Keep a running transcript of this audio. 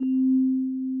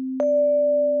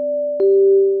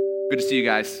Good to see you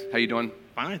guys. How you doing?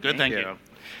 Fine, good, thank you.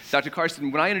 Dr.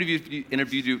 Carsten, when I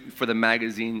interviewed you for the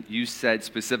magazine, you said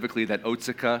specifically that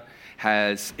Otsuka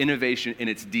has innovation in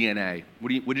its DNA.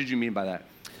 What did you mean by that?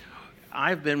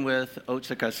 I've been with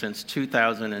Otsuka since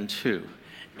 2002,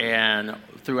 and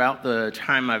throughout the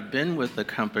time I've been with the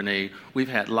company, we've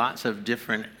had lots of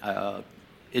different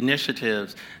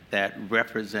initiatives that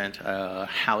represent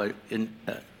how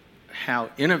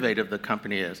innovative the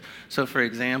company is. So, for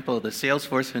example, the sales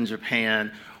force in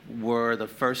Japan were the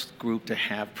first group to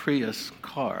have Prius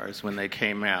cars when they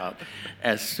came out.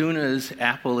 As soon as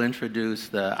Apple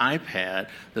introduced the iPad,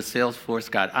 the sales force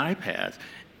got iPads.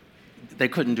 They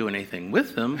couldn't do anything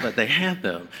with them, but they had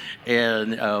them.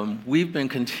 And we've been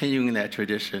continuing that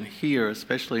tradition here,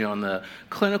 especially on the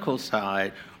clinical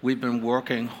side. We've been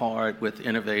working hard with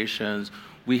innovations.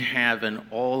 We have an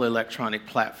all-electronic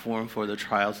platform for the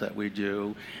trials that we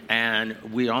do, and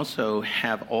we also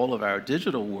have all of our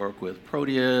digital work with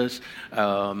Proteus,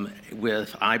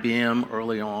 with IBM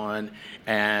early on,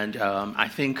 and I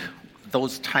think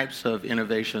those types of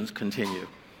innovations continue.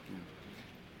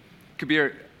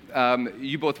 Kabir,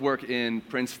 you both work in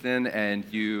Princeton, and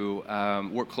you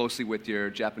work closely with your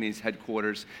Japanese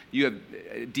headquarters. You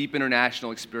have deep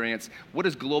international experience. What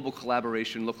does global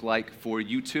collaboration look like for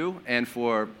you two and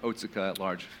for Otsuka at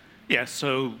large? Yeah,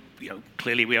 so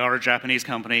clearly we are a Japanese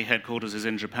company. Headquarters is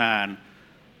in Japan.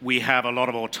 We have a lot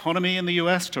of autonomy in the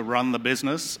US to run the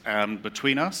business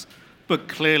between us, but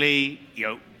clearly,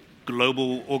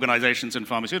 global organizations in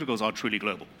pharmaceuticals are truly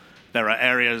global. There are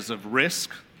areas of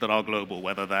risk that are global,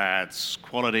 whether that's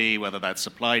quality, whether that's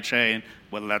supply chain,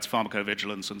 whether that's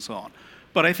pharmacovigilance, and so on.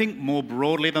 But I think more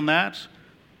broadly than that,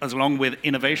 as along with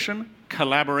innovation,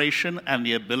 collaboration, and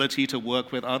the ability to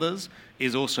work with others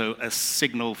is also a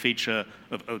signal feature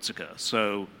of Otsuka.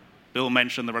 So Bill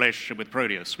mentioned the relationship with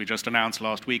Proteus. We just announced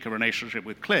last week a relationship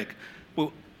with Click.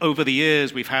 Well, over the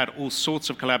years, we've had all sorts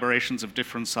of collaborations of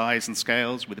different size and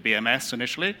scales with BMS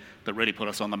initially that really put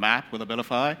us on the map with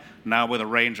Abilify, now with a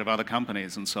range of other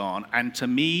companies and so on. And to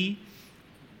me,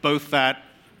 both that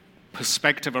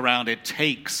perspective around it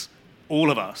takes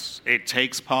all of us, it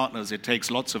takes partners, it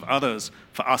takes lots of others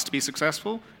for us to be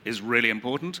successful is really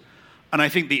important. And I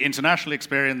think the international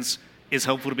experience is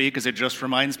helpful to me because it just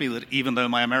reminds me that even though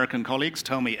my American colleagues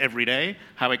tell me every day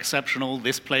how exceptional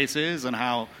this place is and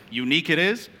how unique it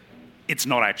is, it's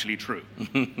not actually true.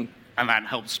 And that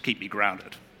helps keep me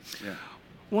grounded. Yeah.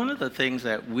 One of the things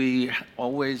that we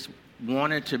always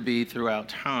wanted to be throughout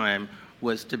time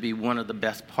was to be one of the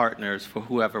best partners for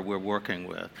whoever we're working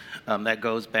with. That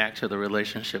goes back to the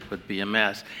relationship with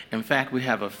BMS. In fact, we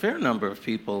have a fair number of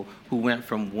people who went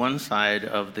from one side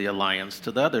of the alliance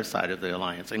to the other side of the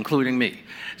alliance, including me.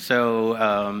 So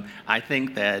I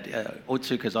think that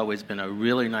Otsuka has always been a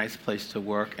really nice place to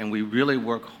work, and we really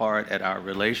work hard at our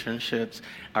relationships,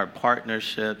 our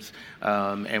partnerships,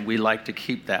 and we like to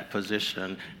keep that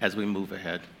position as we move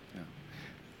ahead.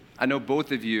 I know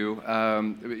both of you,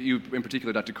 you in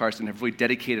particular, Dr. Carsten, have really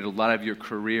dedicated a lot of your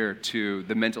career to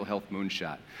the mental health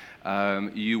moonshot.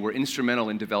 You were instrumental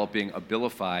in developing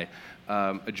Abilify,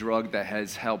 a drug that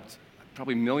has helped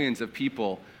probably millions of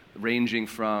people, ranging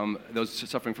from those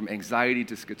suffering from anxiety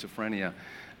to schizophrenia.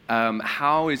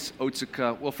 How is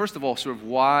Otsuka, well, first of all, sort of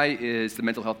why is the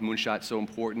mental health moonshot so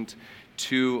important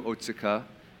to Otsuka?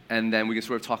 And then we can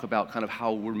sort of talk about kind of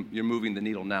how you're moving the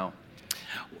needle now.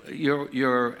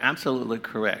 You're absolutely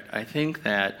correct. I think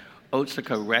that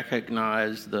Otsuka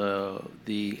recognized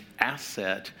the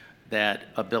asset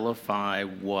that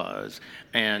Abilify was,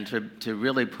 and to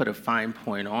really put a fine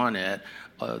point on it,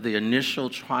 the initial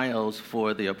trials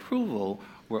for the approval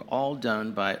were all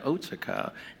done by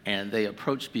Otsuka, and they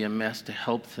approached BMS to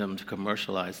help them to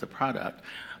commercialize the product.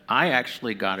 I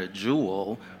actually got a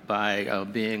jewel by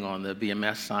being on the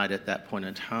BMS side at that point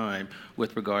in time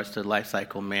with regards to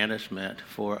lifecycle management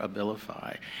for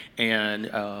Abilify.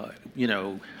 And,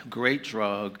 great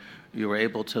drug. You were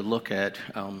able to look at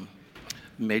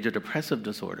major depressive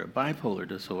disorder, bipolar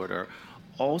disorder,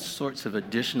 all sorts of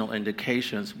additional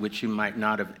indications which you might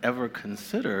not have ever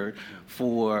considered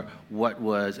for what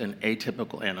was an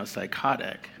atypical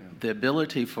antipsychotic. The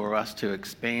ability for us to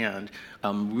expand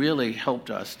really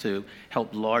helped us to help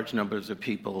large numbers of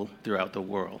people throughout the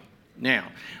world. Now,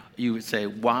 you would say,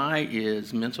 why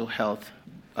is mental health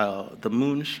the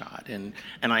moonshot?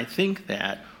 And I think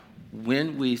that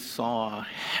when we saw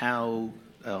how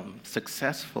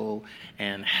successful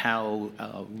and how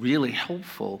really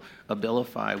helpful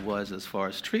Abilify was as far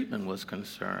as treatment was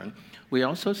concerned, we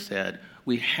also said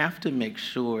we have to make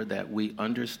sure that we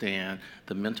understand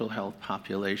the mental health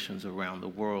populations around the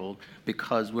world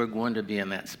because we're going to be in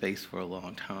that space for a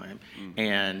long time.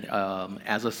 And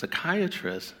as a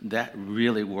psychiatrist, that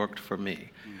really worked for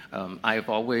me. I've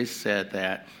always said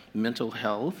that mental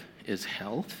health is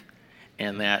health,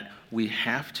 and that we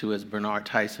have to, as Bernard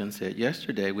Tyson said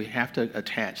yesterday, we have to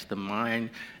attach the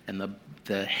mind and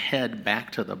the head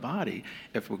back to the body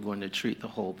if we're going to treat the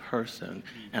whole person.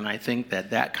 And I think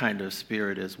that kind of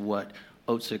spirit is what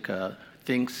Otsuka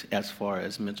thinks as far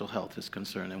as mental health is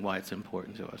concerned and why it's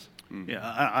important to us.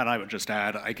 Yeah, and I would just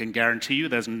add, I can guarantee you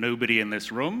there's nobody in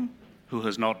this room who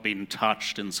has not been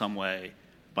touched in some way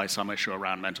by some issue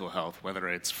around mental health, whether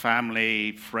it's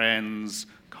family, friends,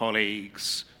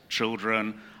 colleagues,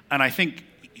 children. And I think,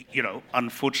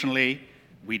 unfortunately,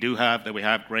 we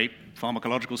have great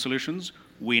pharmacological solutions.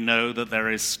 We know that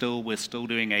we're still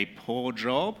doing a poor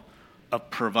job of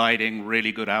providing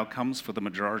really good outcomes for the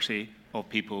majority of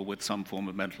people with some form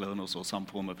of mental illness or some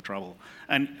form of trouble.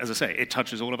 And as I say, it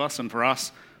touches all of us. And for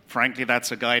us, frankly,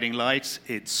 that's a guiding light.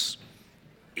 It's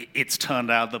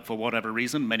turned out that for whatever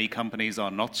reason, many companies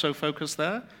are not so focused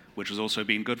there, which has also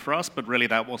been good for us. But really,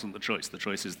 that wasn't the choice. The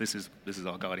choice is this is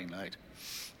our guiding light.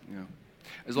 Yeah.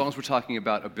 As long as we're talking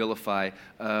about Abilify,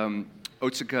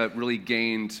 Otsuka really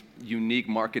gained unique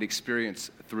market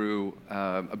experience through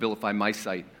Abilify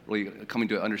MySight, really coming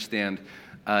to understand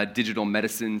digital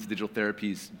medicines, digital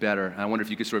therapies better. And I wonder if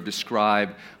you could sort of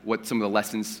describe what some of the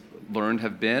lessons learned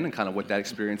have been and kind of what that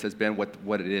experience has been,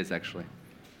 what it is actually.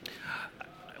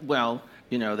 Well,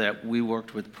 that we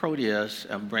worked with Proteus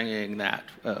bringing that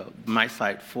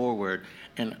MySight forward.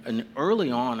 And early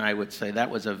on, I would say that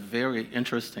was a very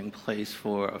interesting place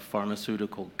for a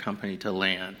pharmaceutical company to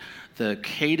land. The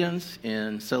cadence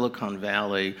in Silicon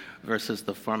Valley versus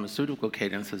the pharmaceutical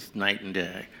cadence is night and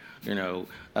day.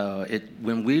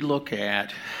 When we look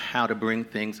at how to bring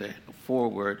things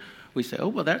forward, we say, oh,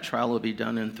 well, that trial will be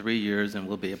done in 3 years and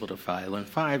we'll be able to file in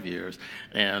 5 years.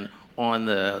 And on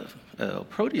the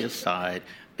Proteus side,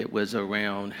 it was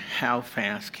around how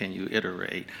fast can you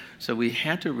iterate. So we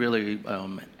had to really,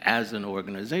 as an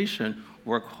organization,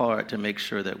 work hard to make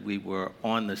sure that we were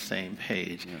on the same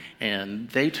page. Yeah. And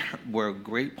they were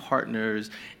great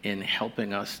partners in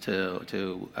helping us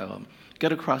to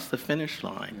get across the finish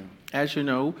line. Yeah. As you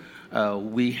know,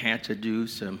 we had to do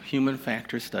some human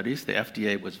factor studies. The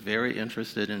FDA was very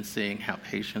interested in seeing how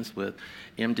patients with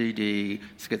MDD,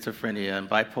 schizophrenia, and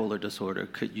bipolar disorder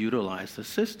could utilize the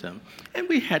system. And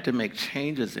we had to make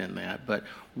changes in that. But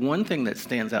one thing that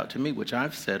stands out to me, which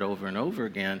I've said over and over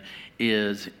again,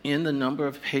 is in the number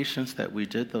of patients that we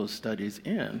did those studies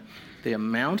in, the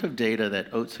amount of data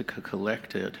that Otsuka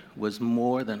collected was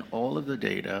more than all of the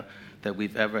data that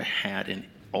we've ever had in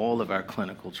all of our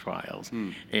clinical trials.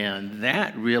 And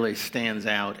that really stands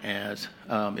out as,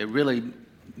 it really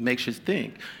makes you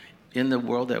think. In the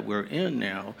world that we're in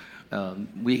now,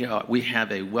 we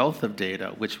have a wealth of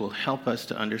data which will help us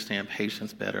to understand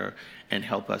patients better and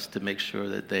help us to make sure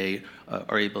that they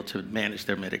are able to manage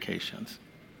their medications.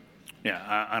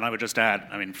 Yeah, and I would just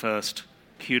add, first,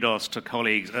 kudos to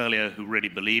colleagues earlier who really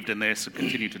believed in this and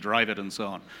continue to drive it and so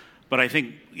on. But I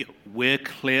think we're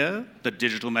clear that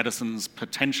digital medicines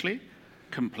potentially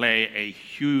can play a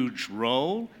huge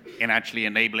role in actually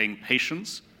enabling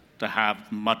patients to have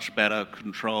much better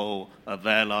control of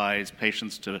their lives,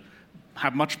 patients to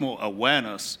have much more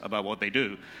awareness about what they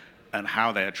do and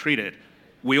how they're treated.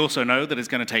 We also know that it's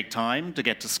going to take time to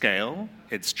get to scale.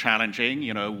 It's challenging.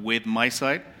 With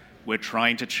MySight, we're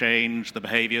trying to change the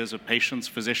behaviors of patients,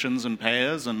 physicians, and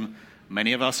payers, and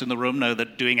many of us in the room know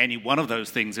that doing any one of those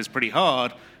things is pretty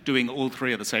hard. Doing all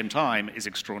three at the same time is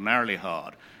extraordinarily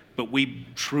hard. But we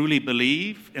truly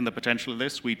believe in the potential of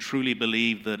this. We truly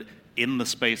believe that in the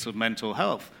space of mental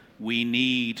health, we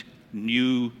need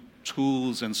new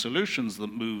tools and solutions that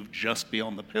move just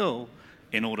beyond the pill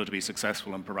in order to be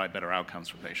successful and provide better outcomes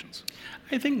for patients.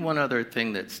 I think one other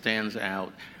thing that stands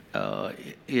out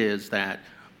is that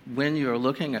when you're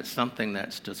looking at something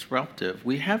that's disruptive,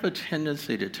 we have a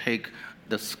tendency to take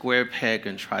the square peg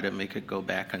and try to make it go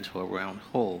back into a round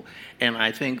hole. And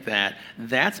I think that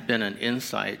that's been an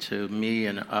insight to me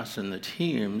and us and the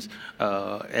teams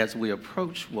as we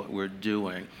approach what we're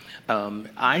doing.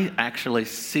 I actually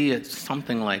see it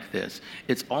something like this.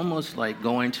 It's almost like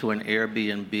going to an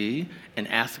Airbnb and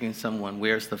asking someone,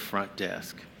 where's the front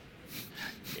desk?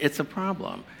 it's a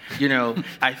problem.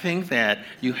 I think that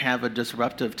you have a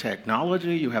disruptive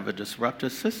technology, you have a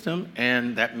disruptive system,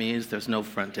 and that means there's no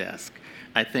front desk.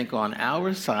 I think on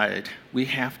our side, we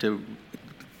have to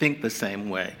think the same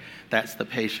way. That's the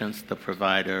patients, the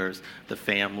providers, the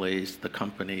families, the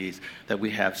companies, that we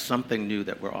have something new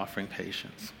that we're offering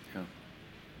patients.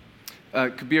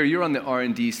 Kabir, you're on the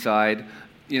R&D side.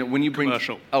 When you bring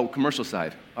commercial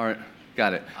side. All right,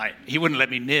 got it. He wouldn't let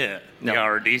me near the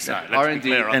R&D side. Let's R&D, be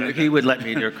clear on and he would let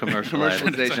me near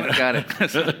commercialization. Got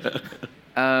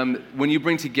it. When you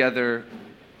bring together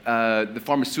the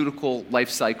pharmaceutical life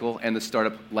cycle and the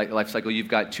startup life cycle, you've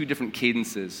got two different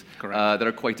cadences that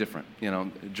are quite different.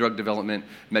 Drug development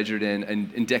measured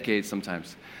in decades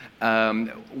sometimes.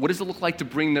 What does it look like to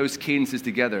bring those cadences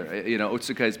together?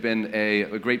 Otsuka has been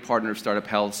a great partner of Startup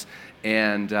Health,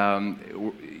 and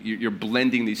you're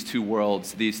blending these two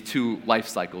worlds, these two life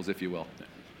cycles, if you will.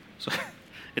 So,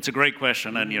 it's a great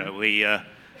question, and we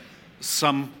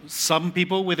some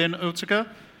people within Otsuka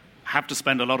have to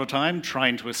spend a lot of time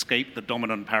trying to escape the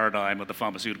dominant paradigm of the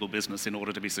pharmaceutical business in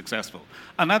order to be successful.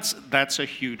 And that's a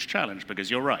huge challenge, because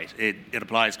you're right. It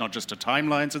applies not just to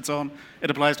timelines and so on,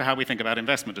 it applies to how we think about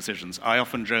investment decisions. I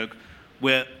often joke,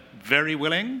 we're very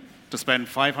willing to spend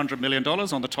 $500 million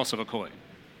on the toss of a coin,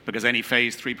 because any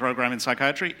phase 3 program in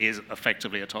psychiatry is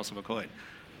effectively a toss of a coin.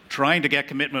 Trying to get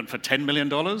commitment for $10 million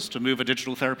to move a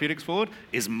digital therapeutics forward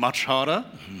is much harder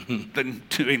than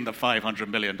doing the $500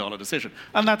 million decision.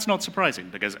 And that's not surprising,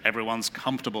 because everyone's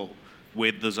comfortable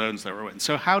with the zones that we're in.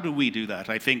 So how do we do that?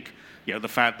 I think the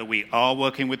fact that we are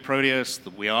working with Proteus,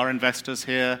 that we are investors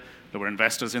here, that we're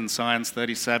investors in Science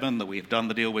 37, that we've done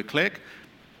the deal with Click,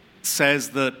 says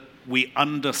that we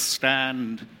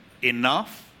understand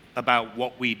enough about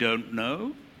what we don't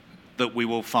know that we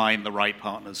will find the right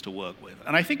partners to work with.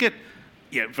 And I think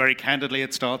very candidly,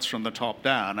 it starts from the top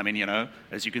down. I mean,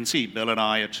 as you can see, Bill and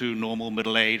I are two normal,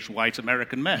 middle-aged, white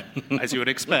American men, as you would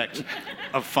expect,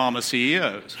 of pharma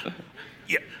CEOs.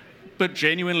 Yeah. But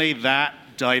genuinely, that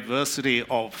diversity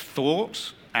of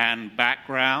thought and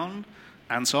background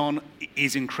and so on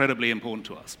is incredibly important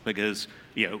to us, because,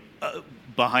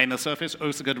 behind the surface,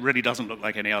 Otsuka really doesn't look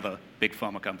like any other big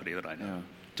pharma company that I know. Yeah.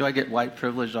 Do I get white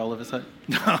privilege all of a sudden?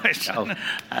 No.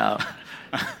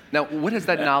 Now, what has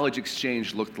that knowledge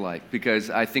exchange looked like? Because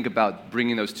I think about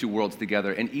bringing those two worlds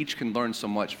together, and each can learn so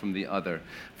much from the other,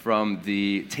 from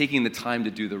the taking the time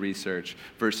to do the research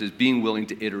versus being willing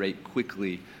to iterate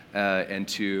quickly and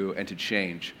to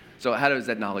change. So how does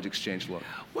that knowledge exchange look?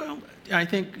 Well, I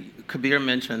think Kabir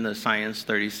mentioned the Science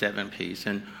 37 piece,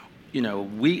 and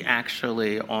we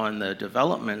actually, on the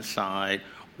development side,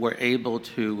 were able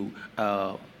to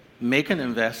make an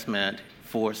investment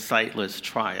for siteless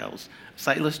trials.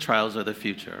 Siteless trials are the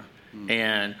future.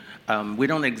 And we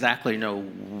don't exactly know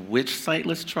which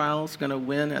siteless trial is going to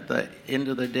win at the end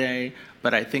of the day,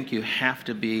 but I think you have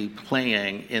to be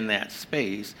playing in that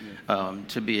space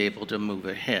to be able to move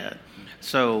ahead.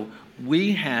 So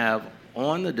we have,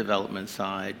 on the development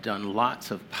side, done lots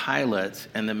of pilots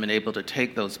and then been able to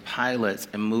take those pilots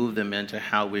and move them into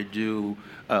how we do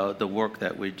the work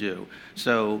that we do.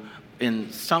 So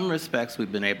in some respects,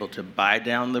 we've been able to buy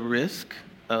down the risk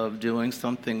of doing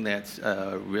something that's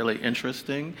really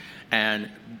interesting and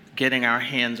getting our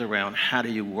hands around how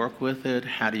do you work with it,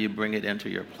 how do you bring it into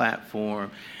your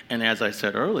platform. And as I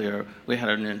said earlier, we had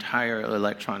an entire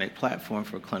electronic platform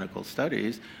for clinical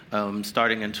studies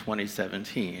starting in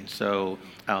 2017. So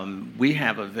we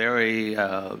have a very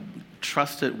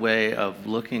trusted way of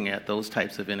looking at those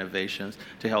types of innovations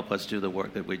to help us do the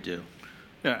work that we do.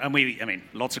 Yeah, and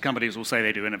lots of companies will say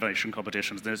they do innovation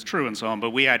competitions, and it's true and so on,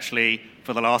 but we actually,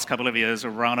 for the last couple of years,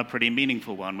 have run a pretty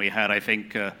meaningful one. We had, I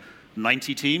think,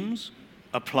 90 teams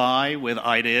apply with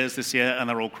ideas this year, and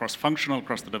they're all cross-functional,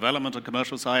 across the development and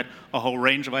commercial side, a whole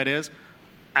range of ideas,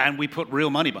 and we put real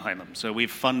money behind them. So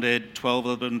we've funded 12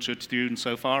 of them to tune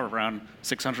so far, around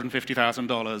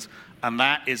 $650,000, and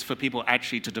that is for people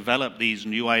actually to develop these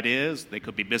new ideas. They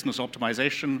could be business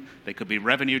optimization, they could be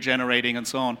revenue generating and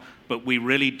so on, but we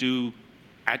really do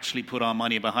actually put our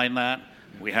money behind that.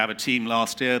 We have a team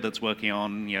last year that's working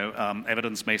on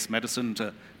evidence-based medicine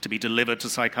to be delivered to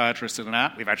psychiatrists in an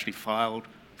app. We've actually filed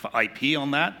for IP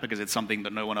on that because it's something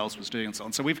that no one else was doing and so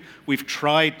on. So we've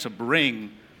tried to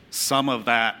bring some of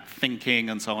that thinking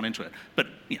and so on into it. But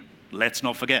let's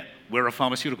not forget, we're a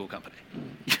pharmaceutical company.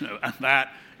 And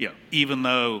that, even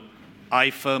though I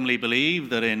firmly believe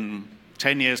that in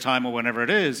 10 years' time or whenever it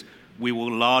is, we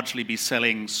will largely be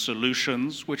selling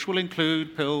solutions, which will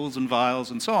include pills and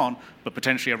vials and so on, but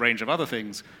potentially a range of other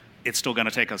things, it's still going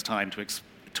to take us time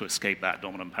to escape that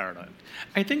dominant paradigm.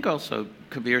 I think also,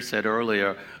 Kabir said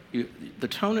earlier, the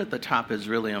tone at the top is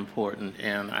really important,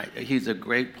 and he's a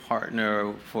great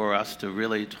partner for us to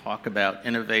really talk about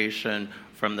innovation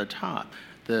from the top.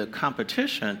 The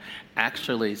competition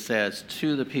actually says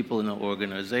to the people in the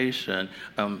organization,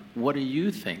 what are you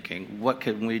thinking? What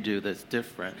can we do that's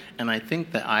different? And I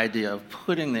think the idea of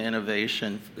putting the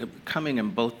innovation, coming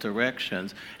in both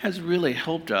directions, has really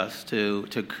helped us to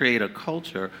create a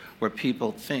culture where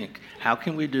people think, how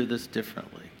can we do this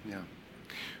differently? Yeah.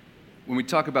 When we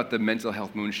talk about the mental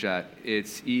health moonshot,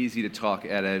 it's easy to talk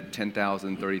at a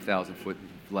 10,000, 30,000 foot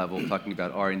level, talking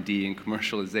about R&D and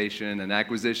commercialization and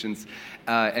acquisitions,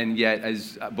 and yet,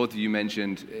 as both of you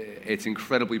mentioned, it's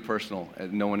incredibly personal.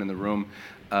 No one in the room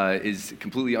is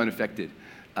completely unaffected.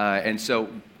 And so,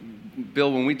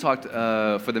 Bill, when we talked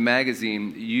for the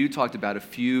magazine, you talked about a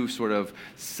few sort of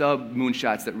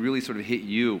sub-moonshots that really sort of hit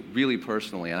you really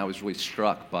personally, and I was really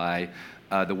struck by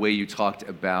the way you talked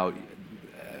about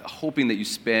hoping that you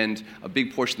spend a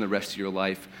big portion of the rest of your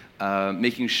life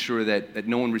making sure that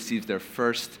no one receives their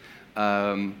first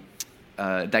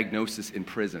diagnosis in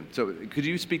prison. So could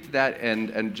you speak to that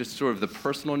and just sort of the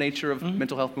personal nature of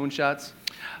mental health moonshots?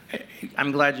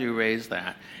 I'm glad you raised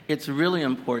that. It's really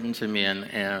important to me,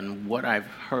 and what I've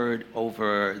heard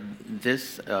over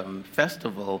this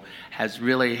festival has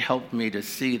really helped me to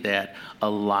see that a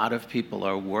lot of people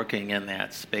are working in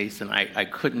that space, and I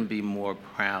couldn't be more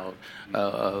proud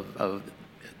of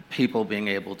people being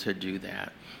able to do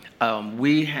that.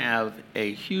 We have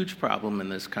a huge problem in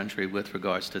this country with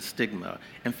regards to stigma.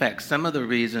 In fact, some of the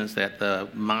reasons that the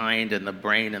mind and the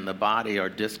brain and the body are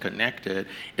disconnected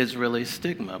is really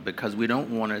stigma, because we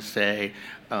don't want to say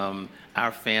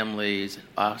our families,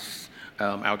 us,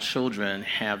 our children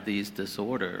have these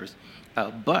disorders,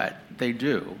 but they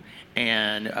do.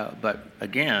 And but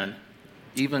again,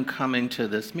 even coming to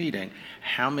this meeting,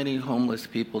 how many homeless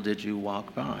people did you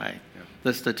walk by?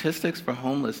 The statistics for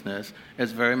homelessness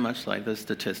is very much like the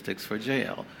statistics for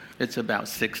jail. It's about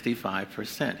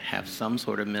 65% have some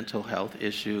sort of mental health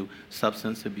issue,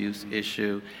 substance abuse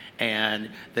issue, and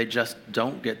they just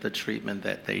don't get the treatment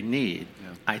that they need. Yeah.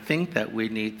 I think that we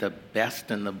need the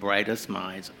best and the brightest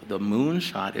minds. The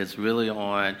moonshot is really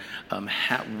on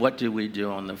what do we do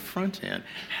on the front end?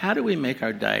 How do we make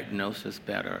our diagnosis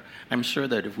better? I'm sure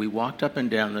that if we walked up and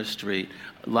down the street,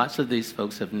 lots of these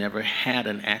folks have never had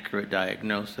an accurate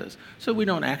diagnosis, so we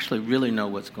don't actually really know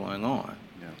what's going on.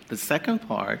 Yeah. The second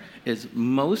part is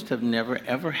most have never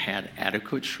ever had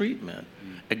adequate treatment.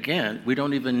 Again, we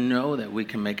don't even know that we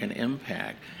can make an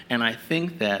impact. And I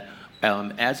think that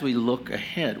as we look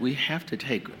ahead, we have to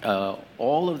take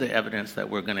all of the evidence that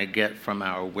we're going to get from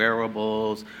our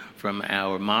wearables, from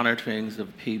our monitorings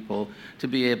of people, to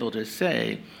be able to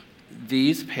say,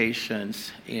 these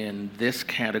patients in this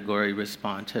category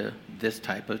respond to this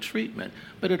type of treatment.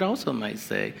 But it also might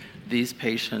say, these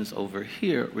patients over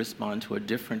here respond to a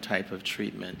different type of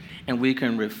treatment. And we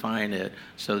can refine it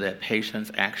so that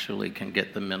patients actually can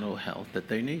get the mental health that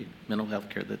they need, mental health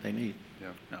care that they need.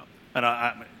 Yeah. No. And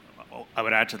I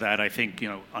would add to that, I think,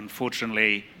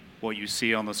 unfortunately, what you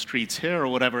see on the streets here or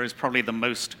whatever is probably the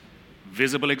most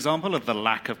visible example of the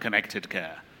lack of connected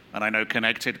care. And I know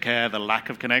connected care, the lack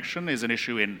of connection, is an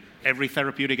issue in every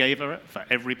therapeutic area for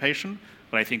every patient.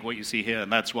 But I think what you see here, and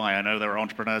that's why I know there are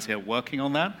entrepreneurs here working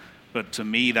on that, but to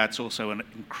me, that's also an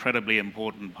incredibly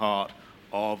important part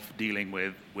of dealing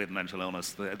with mental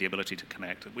illness, the ability to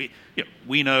connect.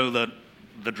 We know that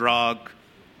the drug,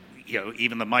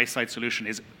 even the MySight solution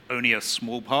is only a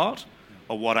small part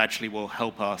of what actually will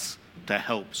help us to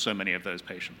help so many of those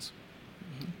patients.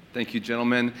 Thank you,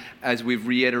 gentlemen. As we've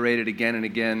reiterated again and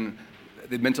again,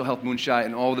 the mental health moonshot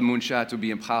and all the moonshots would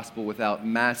be impossible without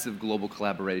massive global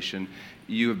collaboration.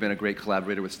 You have been a great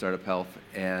collaborator with Startup Health,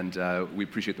 and we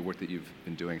appreciate the work that you've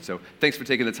been doing. So thanks for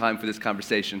taking the time for this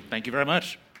conversation. Thank you very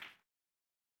much.